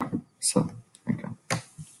So there you go.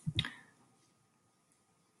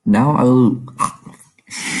 Now I will.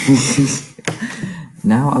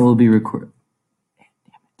 Now I will be record.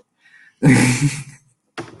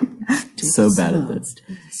 So bad at this.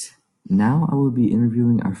 Now I will be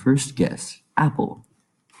interviewing our first guest, Apple.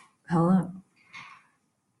 Hello.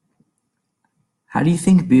 How do you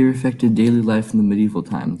think beer affected daily life in the medieval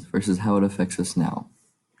times versus how it affects us now?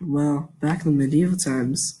 Well, back in the medieval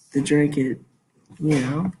times, they drank it,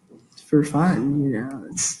 for fun.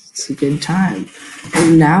 It's a good time.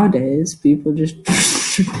 And nowadays, people just.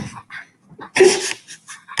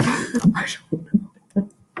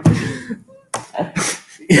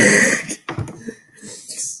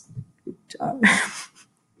 I don't know.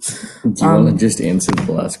 Do you want to just answer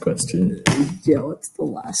the last question? Yeah, what's the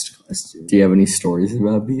last question? Do you have any stories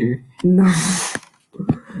about beer? No.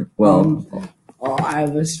 Well, I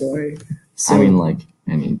have a story. I mean, like,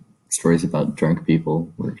 any stories about drunk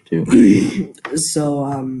people work too. So,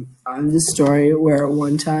 I have this story where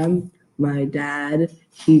one time my dad,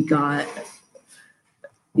 he got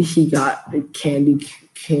candy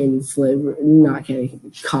cane flavor, not candy,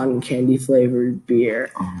 cotton candy flavored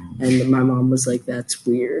beer, and my mom was like, "That's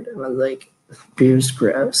weird," and I was like, "Beer's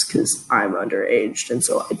gross because I'm underage, and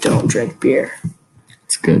so I don't drink beer."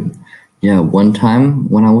 It's good. Yeah, one time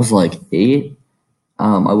when I was like 8,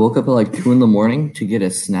 I woke up at like 2 a.m. to get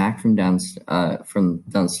a snack from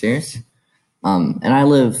downstairs. And I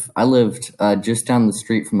lived just down the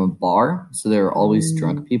street from a bar, so there were always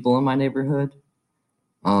drunk people in my neighborhood.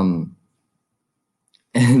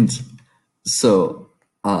 And so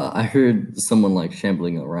I heard someone like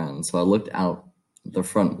shambling around, so I looked out the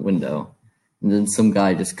front window, and then some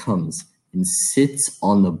guy just comes and sits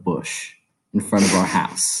on the bush in front of our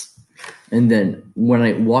house. And then when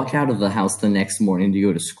I walk out of the house the next morning to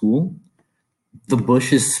go to school, the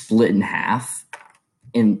bush is split in half,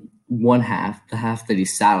 and one half, the half that he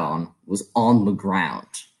sat on, was on the ground.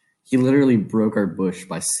 He literally broke our bush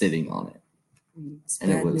by sitting on it. It's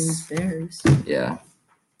And it bad was- news bears. Yeah.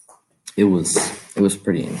 It was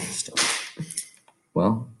pretty interesting.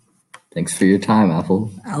 Well, thanks for your time,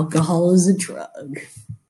 Apple. Alcohol is a drug.